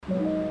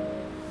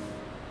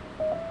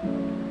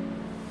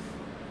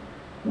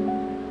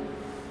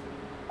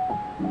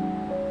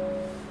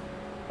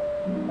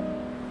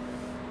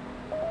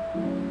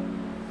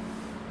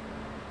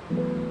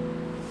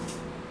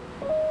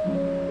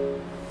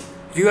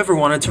Have you ever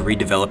wanted to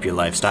redevelop your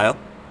lifestyle?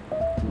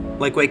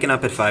 Like waking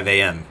up at 5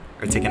 a.m.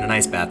 or taking an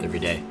ice bath every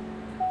day.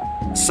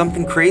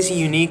 Something crazy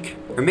unique,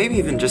 or maybe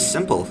even just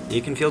simple, that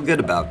you can feel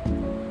good about.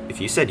 If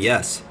you said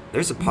yes,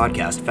 there's a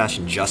podcast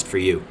fashioned just for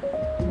you.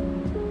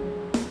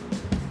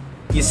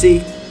 You see,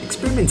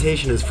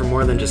 experimentation is for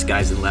more than just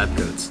guys in lab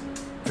coats.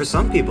 For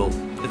some people,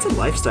 it's a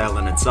lifestyle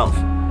in itself.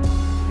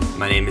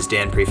 My name is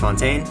Dan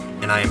Prefontaine,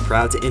 and I am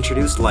proud to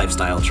introduce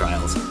Lifestyle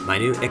Trials, my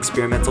new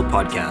experimental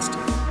podcast.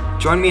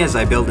 Join me as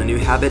I build a new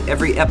habit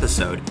every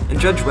episode and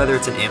judge whether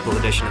it's an ample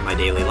addition in my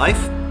daily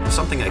life or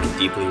something I could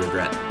deeply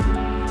regret.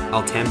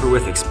 I'll tamper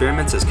with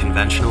experiments as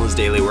conventional as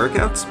daily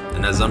workouts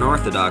and as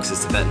unorthodox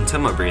as Tibetan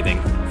Tummo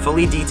breathing,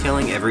 fully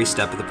detailing every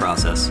step of the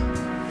process.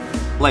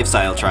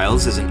 Lifestyle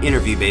Trials is an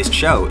interview-based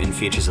show and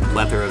features a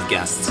plethora of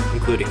guests,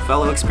 including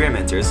fellow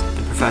experimenters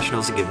and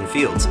professionals in given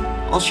fields,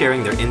 all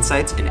sharing their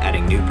insights and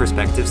adding new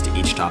perspectives to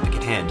each topic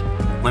at hand.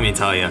 Let me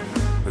tell you,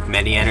 with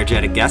many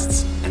energetic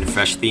guests and a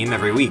fresh theme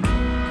every week,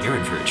 you're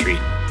in for a treat.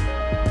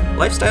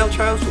 Lifestyle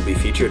Trials will be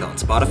featured on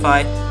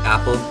Spotify,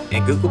 Apple,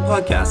 and Google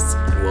Podcasts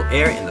and will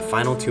air in the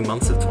final 2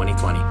 months of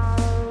 2020.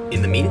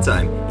 In the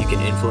meantime, you can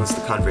influence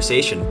the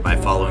conversation by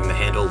following the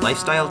handle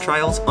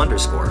lifestyletrials_ on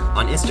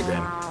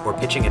Instagram or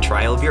pitching a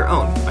trial of your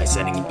own by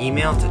sending an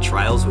email to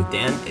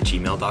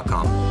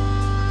trialswithdan@gmail.com.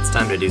 It's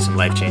time to do some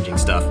life-changing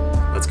stuff.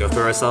 Let's go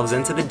throw ourselves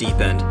into the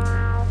deep end.